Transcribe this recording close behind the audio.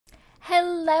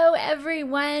Hello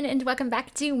everyone and welcome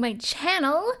back to my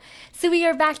channel. So we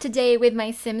are back today with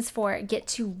my Sims 4 Get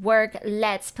to Work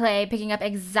Let's Play, picking up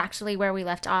exactly where we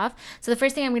left off. So the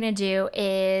first thing I'm going to do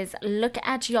is look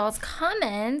at y'all's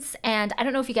comments, and I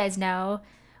don't know if you guys know,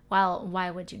 well, why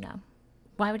would you know?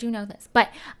 Why would you know this?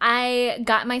 But I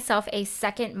got myself a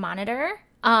second monitor.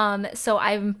 So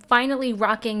I'm finally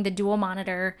rocking the dual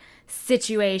monitor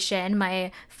situation.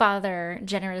 My father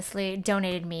generously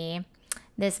donated me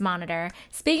this monitor.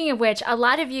 Speaking of which, a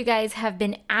lot of you guys have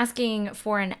been asking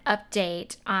for an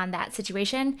update on that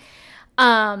situation,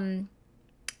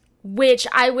 which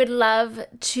I would love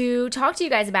to talk to you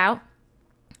guys about.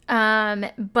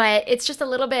 But it's just a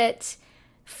little bit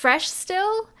fresh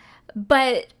still.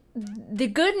 But the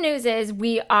good news is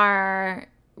we are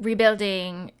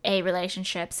rebuilding a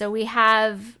relationship. So we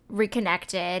have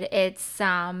reconnected. It's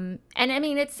and I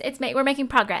mean we're making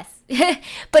progress.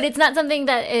 But it's not something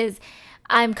that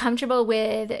I'm comfortable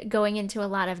with going into a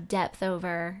lot of depth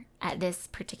over at this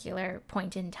particular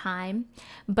point in time.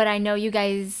 But I know you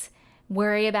guys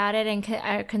worry about it and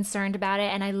are concerned about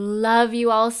it, and I love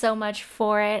you all so much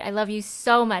for it. I love you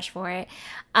so much for it.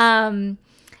 And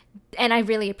I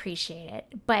really appreciate it.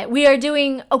 But we are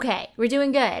doing okay. We're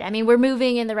doing good. I mean, we're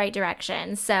moving in the right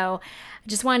direction. So I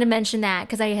just wanted to mention that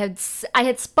because I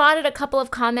had spotted a couple of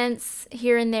comments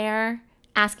here and there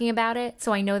asking about it.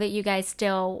 So I know that you guys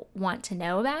still want to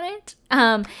know about it.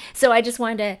 So I just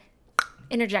wanted to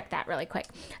interject that really quick.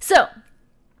 So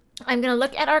I'm going to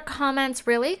look at our comments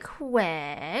really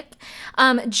quick.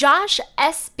 Josh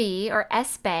SB or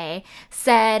SBay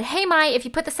said, "Hey Mai, if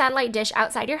you put the satellite dish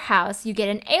outside your house, you get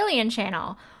an alien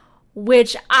channel,"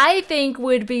 which I think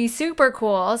would be super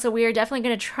cool. So we are definitely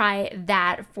going to try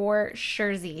that for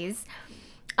surezies.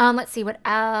 Let's see what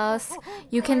else.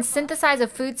 You can synthesize a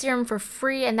food serum for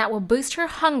free, and that will boost her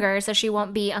hunger so she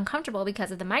won't be uncomfortable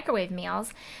because of the microwave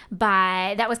meals.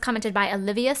 That was commented by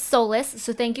Olivia Solis.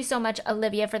 So thank you so much,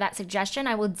 Olivia, for that suggestion.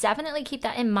 I will definitely keep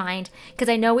that in mind because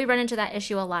I know we run into that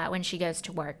issue a lot when she goes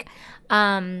to work.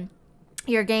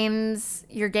 Your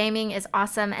gaming is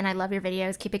awesome, and I love your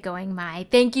videos. Keep it going, Mai.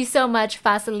 Thank you so much,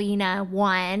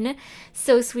 Fasalina1.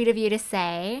 So sweet of you to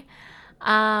say.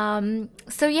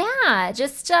 So yeah,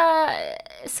 just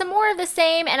some more of the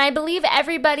same, and I believe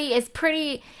everybody is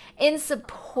pretty in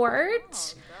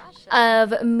support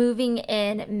of moving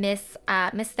in Miss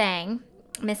Adelynn.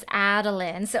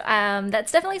 So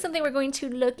that's definitely something we're going to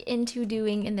look into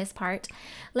doing in this part.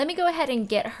 Let me go ahead and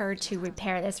get her to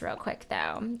repair this real quick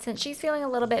though, since she's feeling a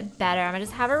little bit better. I'm gonna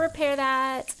just have her repair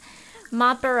that,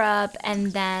 mop her up,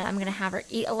 and then I'm gonna have her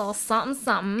eat a little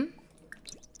something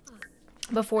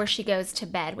before she goes to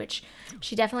bed, which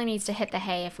she definitely needs to hit the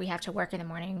hay if we have to work in the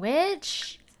morning,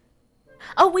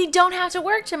 oh, we don't have to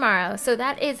work tomorrow. So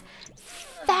that is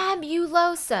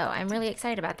fabuloso. I'm really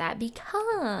excited about that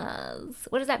because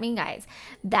what does that mean, guys?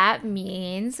 That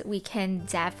means we can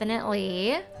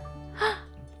definitely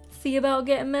see about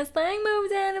getting Miss Thing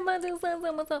moved in.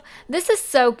 This is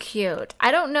so cute.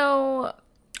 I don't know.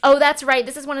 Oh, that's right.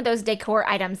 This is one of those decor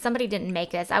items. Somebody didn't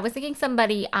make this. I was thinking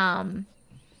somebody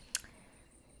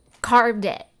carved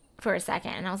it for a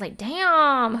second, and I was like,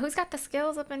 damn, who's got the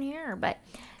skills up in here? But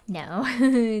no,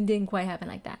 it didn't quite happen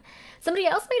like that. Somebody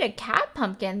else made a cat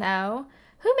pumpkin though.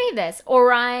 Who made this?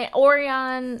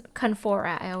 Orion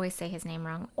Confora. I always say his name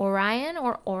wrong. Orion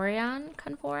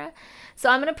Confora. So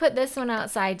I'm gonna put this one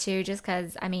outside too, just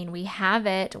because I mean we have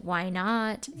it. Why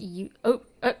not?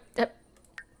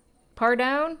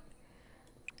 Pardon.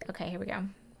 Okay, here we go.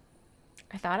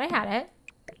 I thought I had it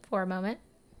for a moment.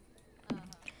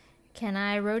 Can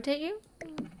I rotate you,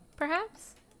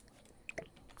 perhaps?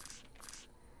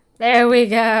 There we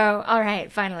go. All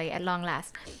right, finally, at long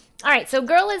last. All right, so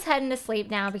girl is heading to sleep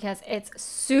now because it's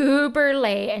super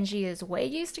late, and she is way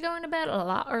used to going to bed a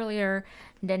lot earlier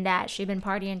than that. She's been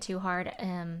partying too hard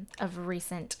of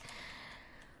recent.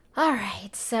 All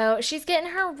right, so she's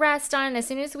getting her rest on. As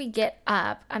soon as we get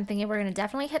up, I'm thinking we're going to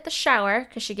definitely hit the shower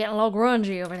because she's getting a little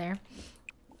grungy over there.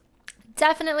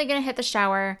 Definitely going to hit the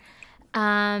shower.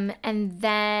 And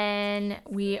then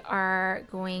we are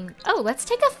going, let's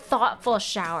take a thoughtful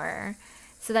shower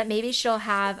so that maybe she'll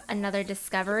have another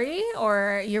discovery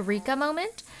or eureka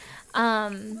moment.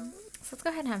 So let's go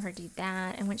ahead and have her do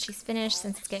that. And when she's finished,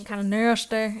 since it's getting kind of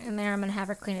nasty in there, I'm going to have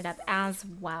her clean it up as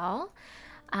well.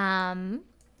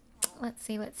 Let's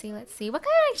see. What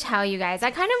can I tell you guys?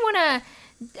 I kind of want to,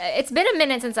 it's been a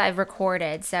minute since I've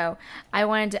recorded, so I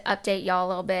wanted to update y'all a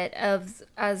little bit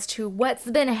as to what's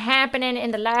been happening in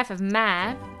the life of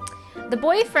Mai. The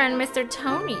boyfriend, Mr.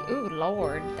 Tony. Ooh,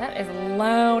 Lord, that is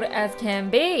loud as can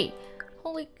be.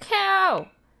 Holy cow.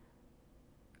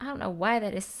 I don't know why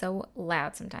that is so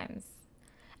loud sometimes.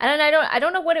 And I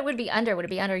don't know what it would be under. Would it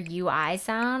be under UI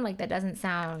sound? Like that doesn't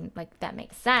sound like that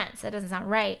makes sense. That doesn't sound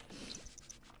right.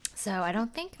 So I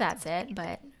don't think that's it,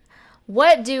 but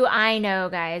what do I know,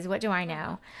 guys? What do I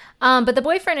know? But the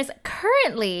boyfriend is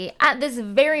currently at this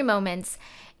very moment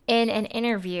in an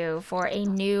interview for a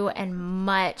new and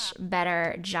much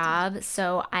better job.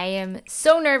 So I am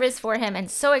so nervous for him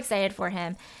and so excited for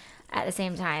him at the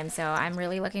same time. So I'm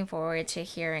really looking forward to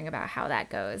hearing about how that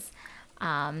goes.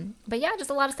 But yeah, just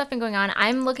a lot of stuff been going on.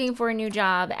 I'm looking for a new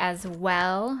job as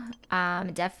well.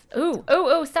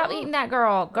 Ooh, stop eating that,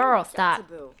 girl. Girl, stop.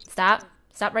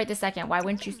 Stop right this second. Why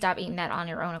wouldn't you stop eating that on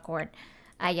your own accord?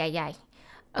 Ay.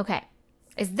 Okay.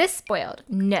 Is this spoiled?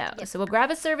 No. So we'll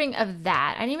grab a serving of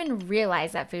that. I didn't even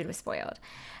realize that food was spoiled.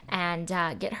 And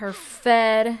get her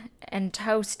fed and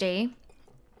toasty.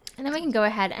 And then we can go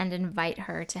ahead and invite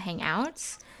her to hang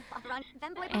out.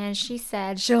 And she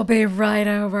said she'll be right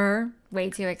over. Way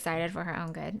too excited for her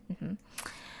own good.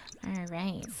 All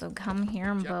right, so come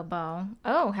here, Bobo.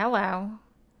 Oh, hello.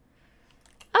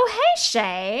 Oh, hey,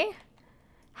 Shay.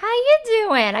 How you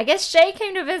doing? I guess Shay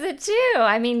came to visit too.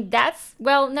 I mean,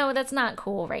 well, no, that's not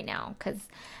cool right now because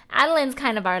Adelynn's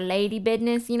kind of our lady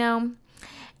business, you know?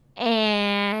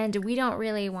 And we don't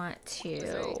really want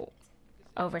to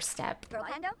overstep,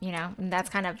 you know? And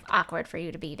that's kind of awkward for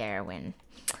you to be there when,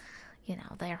 you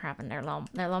know, they're having their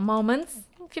little moments,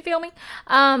 if you feel me.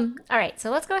 All right, so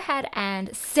let's go ahead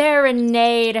and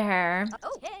serenade her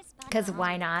because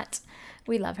why not?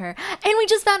 We love her. And we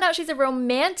just found out she's a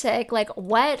romantic. Like,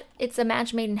 what? It's a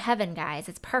match made in heaven, guys.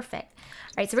 It's perfect.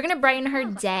 All right, so we're going to brighten her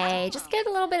day. Just get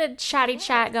a little bit of chatty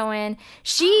chat going.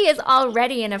 She is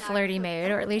already in a flirty mood,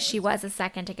 or at least she was a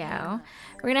second ago.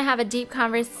 We're going to have a deep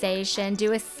conversation,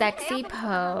 do a sexy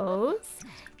pose,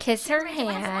 kiss her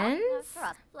hands.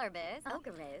 All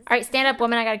right, stand up,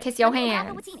 woman. I got to kiss your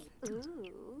hands.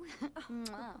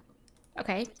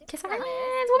 Okay, kiss her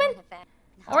hands, woman.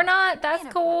 Or not, that's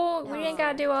cool. We ain't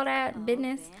gotta do all that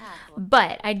business.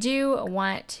 But I do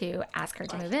want to ask her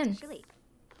to move in.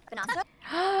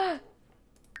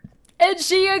 And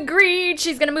she agreed.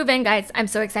 She's gonna move in, guys. I'm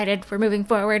so excited. We're moving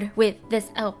forward with this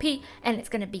LP, and it's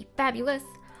gonna be fabulous.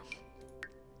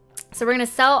 So we're gonna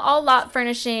sell all lot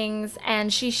furnishings,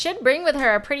 and she should bring with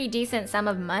her a pretty decent sum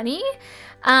of money.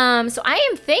 So I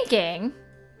am thinking,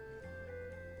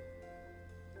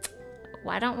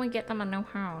 why don't we get them a new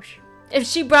house? If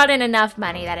she brought in enough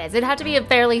money, that is. It'd have to be a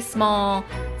fairly small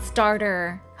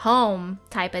starter home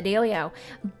type of dealio.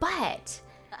 But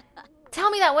tell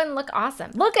me that wouldn't look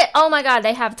awesome. Look at, oh my God,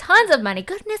 they have tons of money.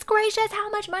 Goodness gracious, how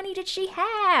much money did she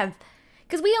have?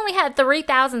 Because we only had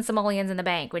 3,000 simoleons in the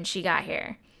bank when she got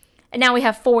here. And now we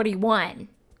have 41.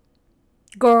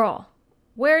 Girl,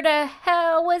 where the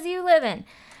hell was you living?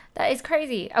 That is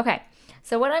crazy. Okay,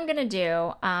 so what I'm going to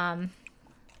do,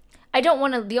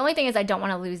 the only thing is I don't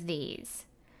want to lose these.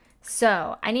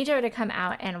 So I need her to come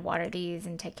out and water these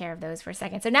and take care of those for a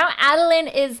second. So now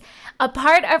Adelynn is a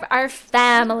part of our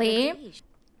family.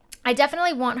 I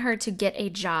definitely want her to get a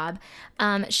job.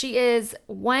 She is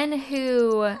one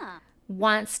who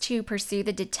wants to pursue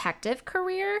the detective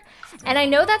career. And I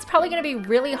know that's probably going to be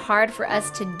really hard for us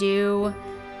to do,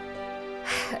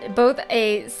 both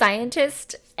a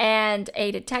scientist and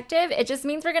a detective. It just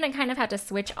means we're going to kind of have to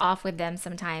switch off with them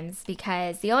sometimes,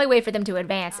 because the only way for them to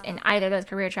advance in either of those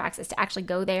career tracks is to actually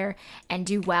go there and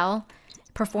do well,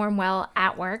 perform well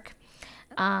at work.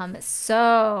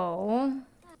 So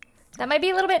that might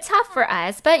be a little bit tough for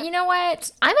us, but you know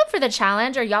what? I'm up for the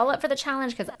challenge. Are y'all up for the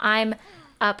challenge? Because I'm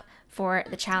up for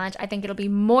the challenge. I think it'll be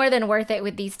more than worth it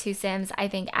with these two Sims. I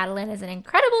think Adelynn is an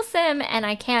incredible Sim, and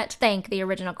I can't thank the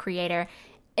original creator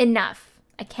enough.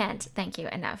 I can't thank you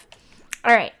enough.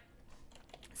 All right.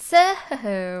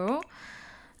 So,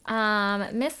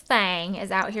 Miss Thang is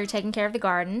out here taking care of the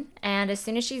garden, and as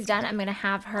soon as she's done, I'm going to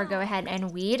have her go ahead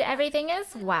and weed everything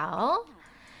as well.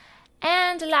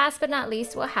 And last but not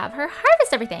least, we'll have her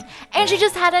harvest everything. And she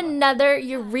just had another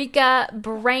eureka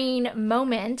brain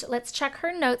moment. Let's check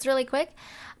her notes really quick.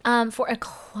 For a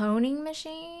cloning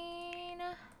machine.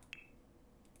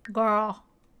 Girl.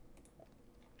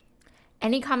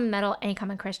 Any common metal, any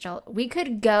common crystal. We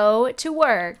could go to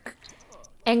work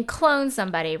and clone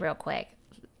somebody real quick.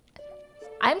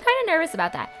 I'm kind of nervous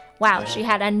about that. Wow, she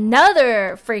had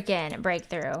another freaking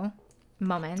breakthrough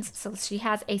moments. So she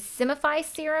has a Simify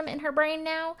serum in her brain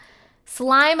now.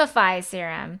 Slimify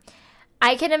serum.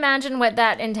 I can imagine what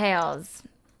that entails.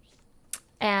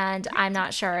 And I'm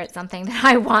not sure it's something that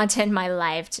I want in my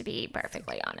life, to be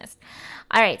perfectly honest.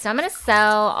 All right, so I'm going to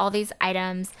sell all these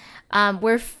items.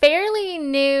 We're fairly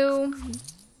new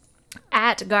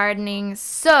at gardening,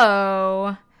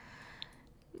 so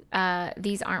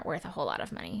these aren't worth a whole lot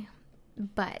of money.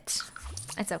 But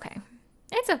it's okay.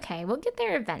 It's okay. We'll get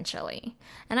there eventually.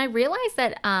 And I realize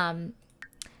that I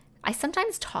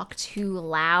sometimes talk too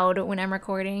loud when I'm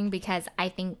recording because I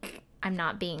think I'm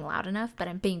not being loud enough, but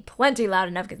I'm being plenty loud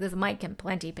enough because this mic can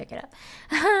plenty pick it up.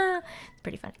 It's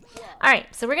pretty funny. All right,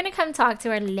 so we're going to come talk to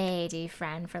our lady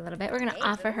friend for a little bit. We're going to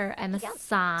offer her a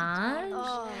massage.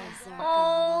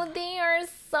 Oh, they are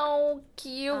so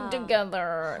cute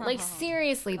together. Like,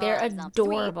 seriously, they're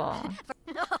adorable.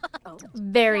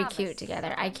 Very cute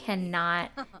together. I cannot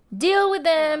deal with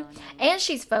them. And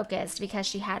she's focused because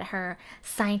she had her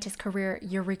scientist career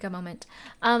eureka moment.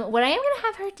 What I am going to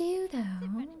have her do,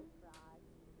 though,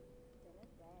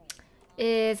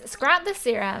 is scrap the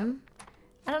serum.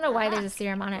 I don't know why there's a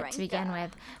serum on it to begin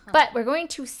with, but we're going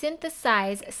to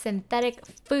synthesize synthetic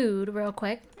food real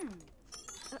quick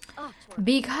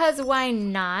because why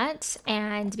not?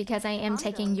 And because I am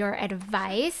taking your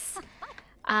advice,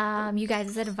 you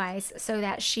guys' advice, so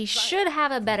that she should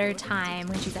have a better time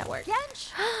when she's at work.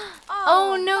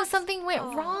 Oh no, something went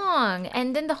wrong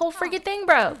and then the whole friggin' thing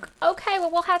broke. Okay,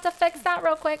 well, we'll have to fix that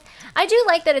real quick. I do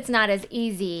like that it's not as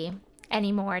easy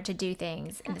anymore to do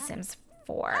things in The Sims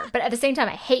 4, but at the same time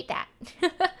I hate that.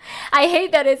 I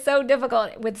hate that it's so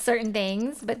difficult with certain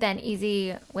things but then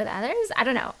easy with others. I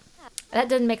don't know, that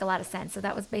doesn't make a lot of sense, so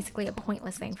that was basically a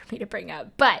pointless thing for me to bring up,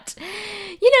 but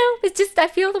you know, it's just I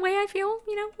feel the way I feel,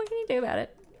 you know, what can you do about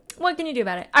it? What can you do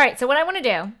about it? All right, so what I want to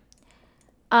do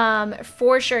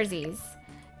for surezies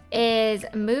is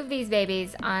move these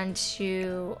babies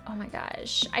onto, oh my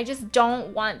gosh, I just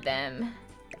don't want them.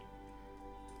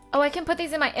 Oh, I can put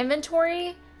these in my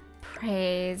inventory?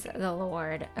 Praise the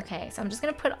Lord. Okay, so I'm just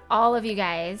going to put all of you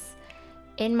guys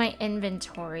in my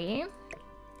inventory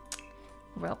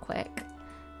real quick.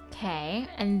 Okay,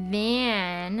 and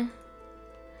then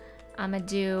I'm going to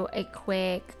do a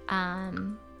quick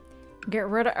get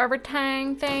rid of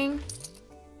everything thing.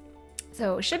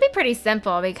 So it should be pretty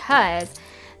simple because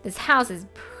this house is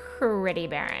pretty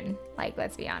barren. Like,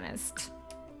 let's be honest.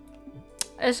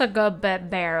 It's a good bit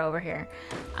bare over here.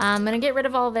 I'm gonna get rid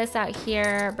of all this out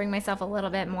here, bring myself a little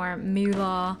bit more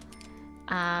moolah.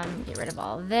 Get rid of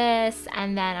all this,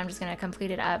 and then I'm just gonna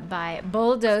complete it up by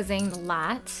bulldozing the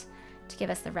lot to give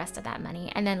us the rest of that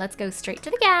money. And then let's go straight to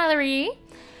the gallery.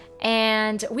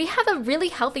 And we have a really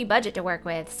healthy budget to work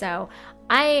with, so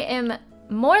I am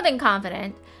more than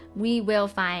confident we will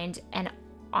find an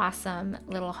awesome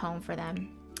little home for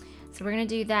them. So we're gonna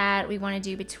do that. We wanna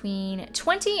do between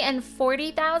 20 and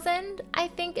 40,000, I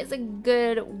think is a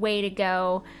good way to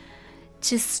go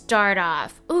to start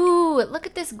off. Ooh, look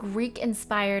at this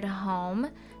Greek-inspired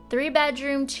home.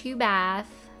 3-bedroom,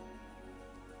 2-bath.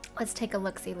 Let's take a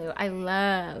look-see-loo. I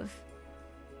love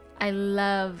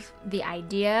the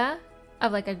idea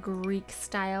of like a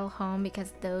Greek-style home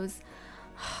because those,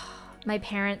 my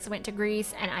parents went to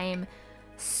Greece and I am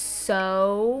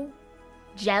so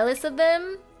jealous of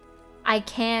them. I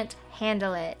can't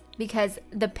handle it because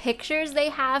the pictures they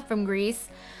have from Greece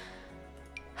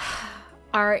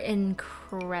are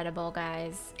incredible,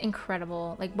 guys.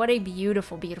 Incredible. Like, what a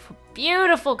beautiful, beautiful,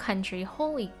 beautiful country.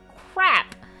 Holy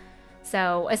crap.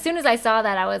 So as soon as I saw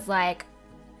that, I was like,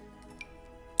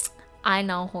 I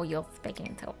know who you're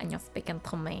speaking to, and you're speaking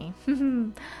to me.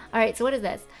 All right, so what is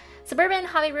this? Suburban,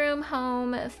 hobby room,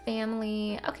 home,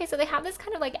 family. Okay, so they have this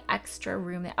kind of like extra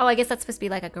room there. Oh, I guess that's supposed to be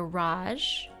like a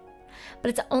garage. But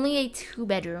it's only a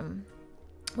 2-bedroom,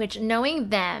 which, knowing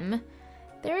them,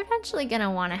 they're eventually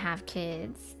gonna want to have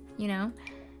kids, you know?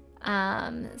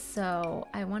 So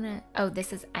I want to, oh,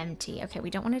 this is empty. Okay, we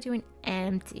don't want to do an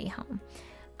empty home.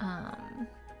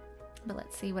 But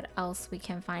let's see what else we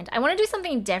can find. I want to do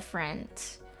something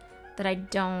different that I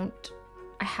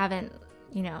haven't,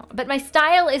 you know, but my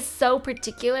style is so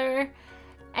particular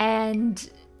and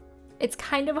it's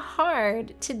kind of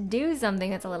hard to do something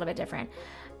that's a little bit different.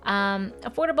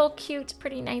 Affordable, cute,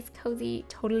 pretty nice, cozy,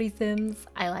 totally Sims.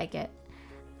 I like it.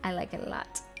 I like it a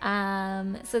lot.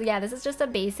 So yeah, this is just a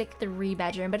basic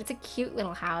 3-bedroom, but it's a cute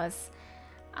little house.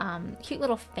 Cute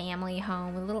little family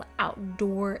home with a little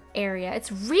outdoor area.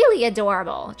 It's really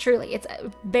adorable. Truly, it's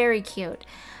very cute.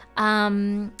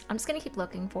 I'm just gonna keep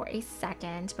looking for a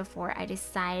second before I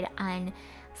decide on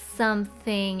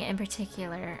something in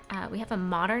particular. We have a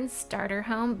modern starter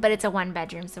home, but it's a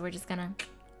 1-bedroom, so we're just gonna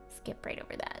skip right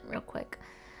over that real quick,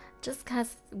 just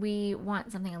because we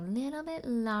want something a little bit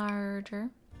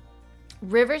larger.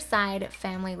 Riverside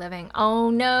family living. Oh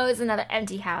no, it's another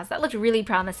empty house. That looked really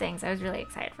promising, so I was really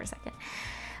excited for a second,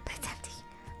 but it's empty,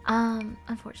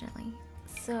 unfortunately.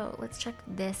 So let's check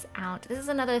this out. This is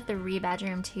another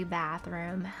 3-bedroom,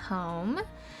 2-bathroom home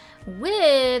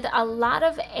with a lot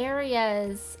of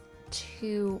areas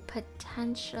to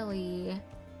potentially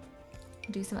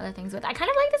do some other things with. I kind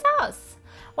of like this house.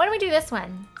 Why don't we do this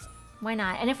one? Why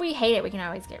not? And if we hate it, we can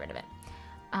always get rid of it.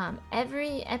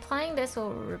 Applying this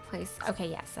will replace, okay,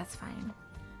 yes, that's fine.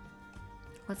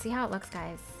 Let's see how it looks,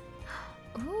 guys.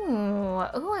 Ooh,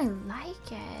 I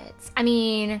like it. I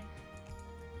mean,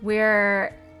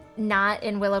 we're not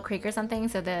in Willow Creek or something,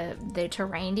 so the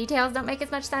terrain details don't make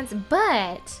as much sense,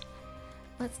 but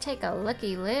let's take a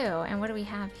looky-loo. And what do we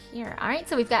have here? All right,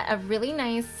 so we've got a really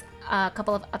nice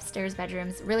couple of upstairs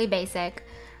bedrooms, really basic,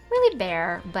 really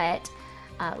bare, but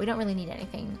we don't really need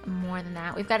anything more than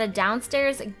that. We've got a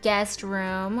downstairs guest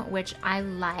room, which I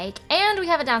like, and we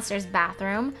have a downstairs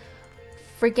bathroom.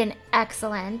 Freaking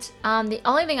excellent. The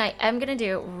only thing I am gonna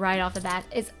do right off the bat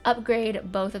is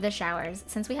upgrade both of the showers.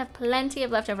 Since we have plenty of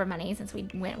leftover money, since we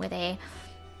went with a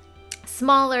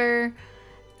smaller,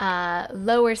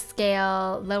 lower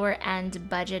scale, lower end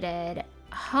budgeted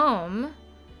home,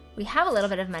 we have a little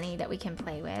bit of money that we can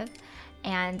play with.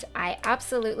 And I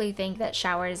absolutely think that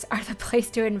showers are the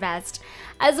place to invest,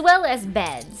 as well as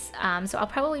beds. So I'll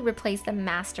probably replace the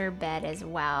master bed as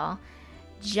well,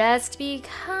 just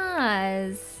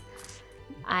because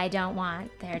I don't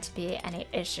want there to be any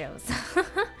issues.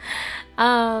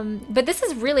 But this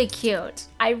is really cute.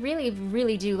 I really,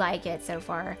 really do like it so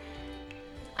far.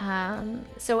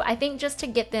 So I think just to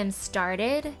get them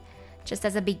started, just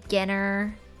as a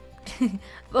beginner,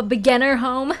 a beginner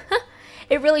home,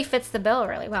 it really fits the bill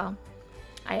really well.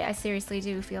 I seriously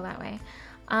do feel that way.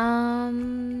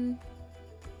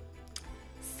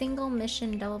 Single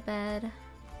mission double bed.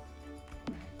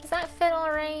 Does that fit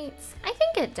all right? I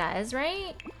think it does,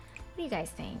 right? What do you guys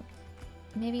think?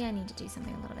 Maybe I need to do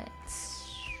something a little bit.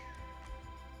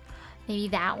 Maybe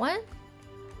that one?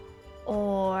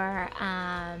 Or,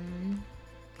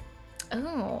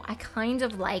 oh, I kind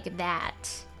of like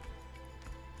that.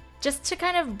 Just to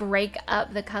kind of break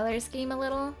up the color scheme a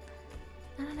little.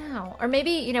 I don't know. Or maybe,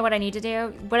 you know what I need to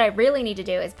do? What I really need to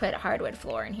do is put hardwood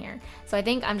floor in here. So I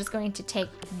think I'm just going to take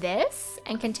this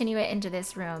and continue it into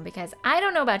this room, because I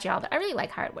don't know about y'all, but I really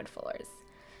like hardwood floors.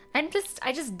 I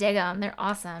just dig them. They're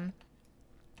awesome.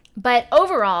 But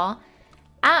overall,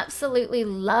 absolutely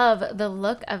love the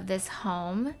look of this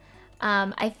home.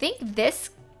 I think this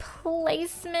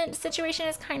placement situation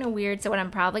is kind of weird. So what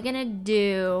I'm probably going to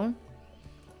do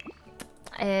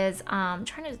is trying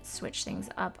to switch things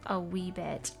up a wee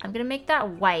bit. I'm gonna make that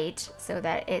white so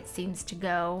that it seems to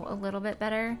go a little bit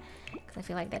better, because I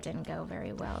feel like that didn't go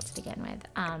very well to begin with.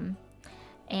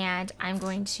 And I'm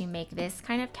going to make this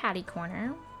kind of catty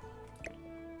corner,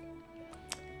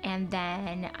 and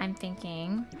then I'm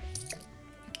thinking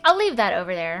I'll leave that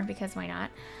over there because why not.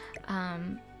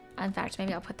 In fact,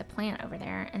 maybe I'll put the plant over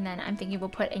there, and then I'm thinking we'll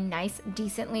put a nice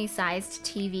decently sized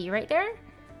TV right there.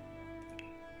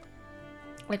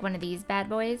 Like one of these bad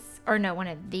boys. Or no, one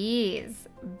of these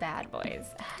bad boys.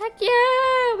 Heck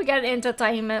yeah! We got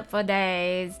entertainment for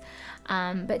days.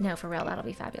 But no, for real, that'll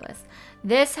be fabulous.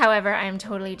 This, however, I'm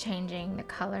totally changing the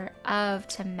color of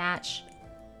to match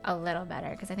a little better,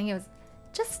 because I think it was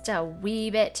just a wee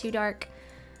bit too dark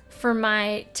for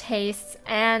my tastes.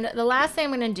 And the last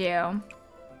thing I'm going to do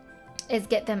is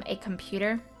get them a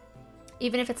computer.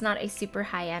 Even if it's not a super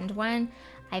high-end one,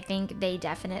 I think they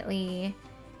definitely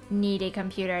need a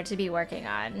computer to be working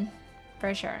on,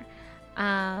 for sure.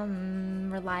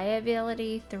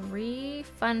 Reliability 3,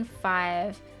 fun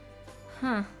 5.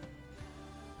 Huh.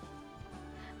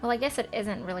 Well, I guess it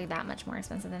isn't really that much more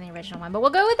expensive than the original one, but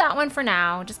we'll go with that one for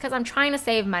now, just because I'm trying to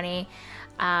save money,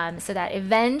 so that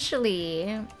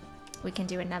eventually we can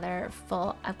do another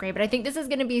full upgrade. But I think this is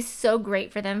going to be so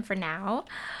great for them for now.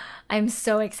 I'm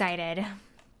so excited.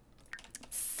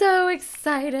 So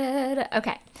excited.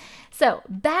 Okay. So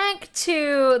back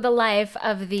to the life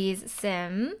of these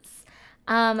Sims.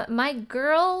 My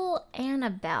girl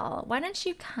Annabelle, why don't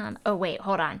you come? Oh wait,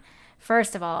 hold on.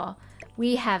 First of all,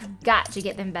 we have got to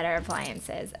get them better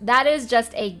appliances. That is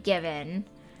just a given.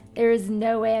 There is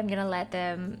no way I'm gonna let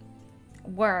them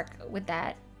work with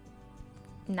that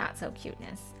not so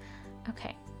cuteness.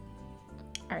 Okay.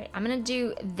 All right, I'm gonna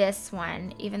do this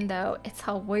one, even though it's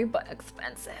all way but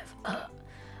expensive. Ugh.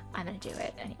 I'm gonna do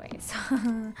it anyways.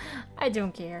 I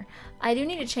don't care. I do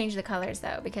need to change the colors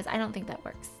though, because I don't think that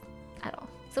works at all.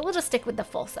 So we'll just stick with the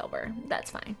full silver.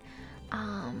 That's fine.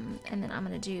 And then I'm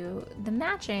gonna do the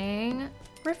matching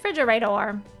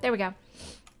refrigerator. There we go.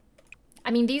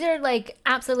 I mean, these are like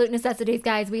absolute necessities,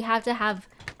 guys. We have to have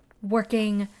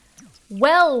working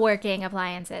well-working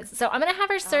appliances. So I'm gonna have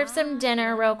her serve some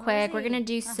dinner real quick. We're gonna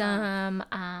do some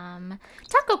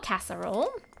taco casserole.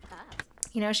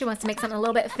 You know, she wants to make something a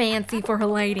little bit fancy for her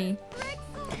lady.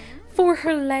 For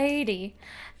her lady.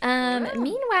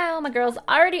 Meanwhile, my girl's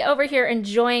already over here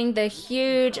enjoying the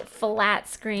huge flat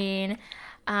screen.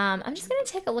 I'm just gonna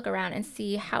take a look around and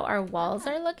see how our walls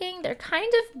are looking. They're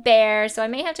kind of bare, so I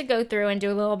may have to go through and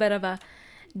do a little bit of a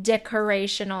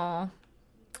decorational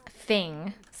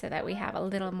thing so that we have a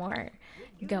little more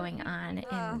going on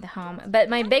in the home. But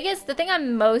the thing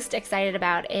I'm most excited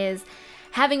about is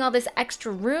having all this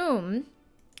extra room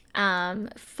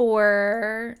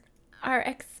for our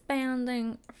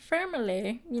expanding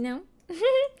family, you know?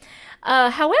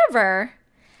 However,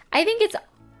 I think it's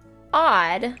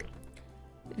odd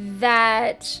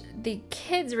that the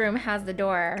kids' room has the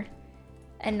door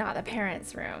and not the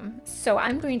parents' room. So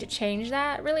I'm going to change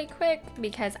that really quick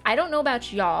because I don't know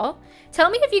about y'all. Tell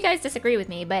me if you guys disagree with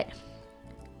me, but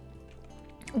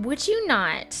would you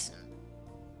not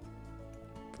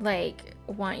like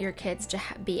want your kids to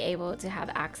be able to have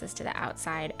access to the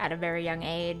outside at a very young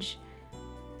age?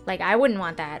 Like, I wouldn't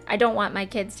want that. I don't want my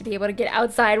kids to be able to get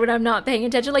outside when I'm not paying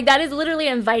attention. Like, that is literally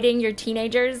inviting your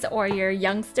teenagers or your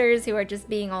youngsters who are just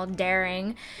being all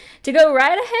daring to go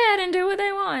right ahead and do what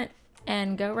they want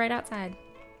and go right outside.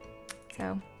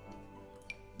 So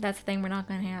that's the thing we're not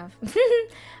going to have.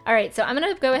 All right, so I'm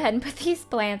going to go ahead and put these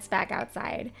plants back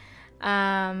outside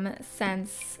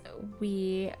since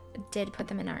we did put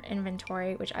them in our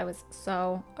inventory, which I was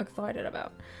so excited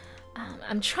about.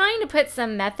 I'm trying to put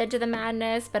some method to the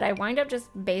madness, but I wind up just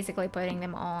basically putting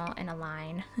them all in a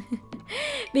line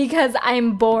because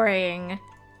I'm boring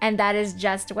and that is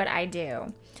just what I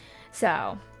do.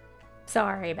 So,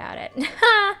 sorry about it.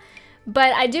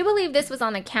 But I do believe this was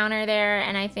on the counter there,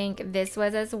 and I think this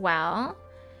was as well.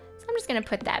 So I'm just going to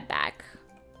put that back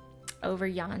over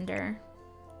yonder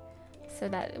so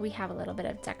that we have a little bit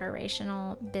of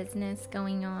decorational business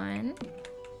going on.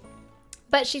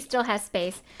 But she still has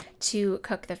space to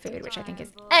cook the food, which I think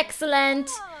is excellent.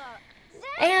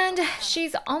 And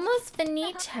she's almost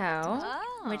finito,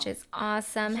 which is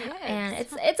awesome. And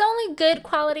it's only good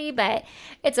quality, but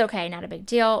it's okay, not a big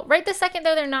deal. Right this second,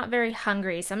 though, they're not very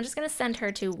hungry, so I'm just going to send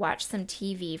her to watch some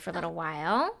TV for a little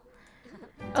while.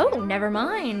 Oh, never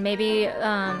mind. Maybe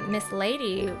Miss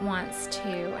Lady wants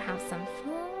to have some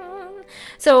fun.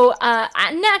 So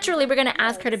naturally, we're going to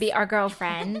ask her to be our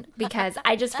girlfriend because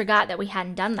I just forgot that we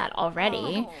hadn't done that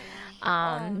already.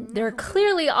 They're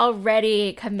clearly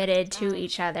already committed to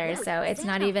each other, so it's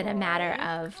not even a matter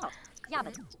of...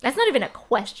 That's not even a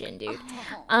question, dude.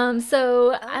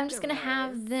 So I'm just going to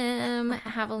have them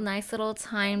have a nice little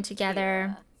time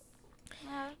together.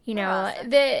 You know,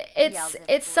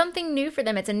 it's something new for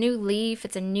them. It's a new leaf.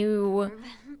 It's a new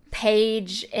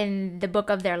page in the book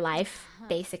of their life.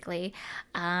 Basically,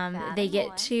 they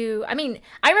get to, I mean,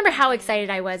 I remember how excited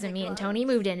I was when me and Tony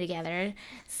moved in together.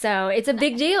 So it's a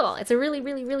big deal. It's a really,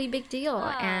 really, really big deal.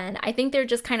 And I think they're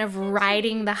just kind of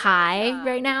riding the high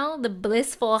right now, the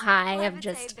blissful high of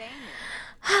just,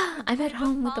 I'm at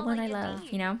home with the one I love,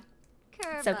 you know?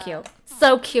 So cute.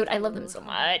 So cute. I love them so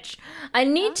much. I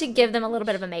need to give them a little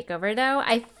bit of a makeover, though.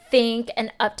 I think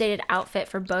an updated outfit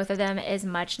for both of them is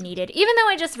much needed. Even though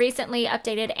I just recently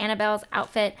updated Annabelle's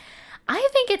outfit, I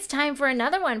think it's time for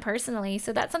another one personally,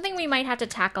 so that's something we might have to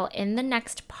tackle in the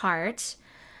next part.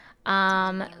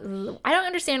 I don't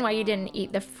understand why you didn't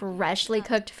eat the freshly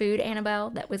cooked food,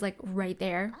 Annabelle, that was like right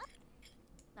there.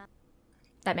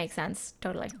 That makes sense,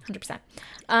 totally, 100%.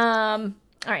 All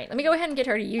right, let me go ahead and get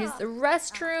her to use the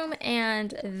restroom,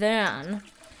 and then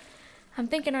I'm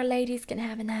thinking our ladies can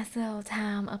have a nice little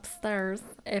time upstairs,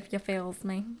 if you feels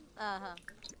me.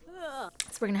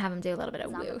 So we're gonna have them do a little bit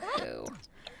of woohoo.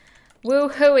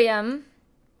 Woohooium.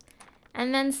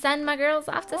 And then send my girls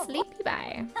off to sleepy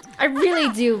bye. I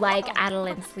really do like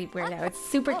Adelyn's sleepwear though. It's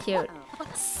super cute.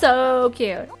 So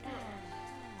cute.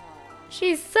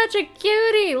 She's such a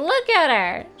cutie. Look at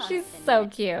her. She's so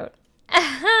cute.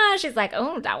 She's like,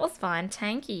 oh, that was fun.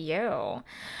 Thank you.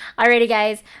 Alrighty,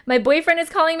 guys. My boyfriend is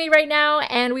calling me right now,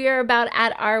 and we are about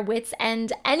at our wits'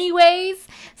 end anyways.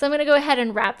 So I'm going to go ahead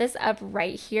and wrap this up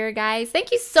right here, guys.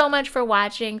 Thank you so much for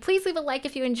watching. Please leave a like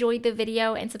if you enjoyed the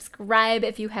video, and subscribe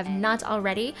if you have not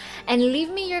already. And leave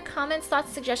me your comments,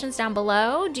 thoughts, suggestions down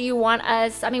below. Do you want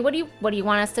us, I mean, what do you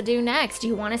want us to do next? Do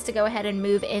you want us to go ahead and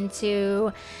move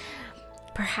into...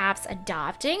 perhaps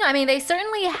adopting? I mean, they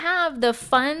certainly have the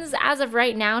funds as of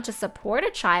right now to support a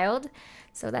child,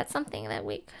 so that's something that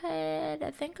we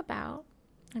could think about.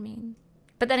 I mean,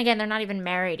 but then again, they're not even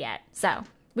married yet, so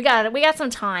we got some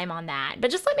time on that.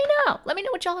 But just let me know. Let me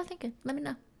know what y'all are thinking. Let me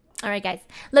know. All right, guys.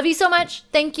 Love you so much.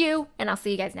 Thank you. And I'll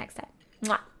see you guys next time.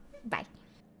 Mwah. Bye.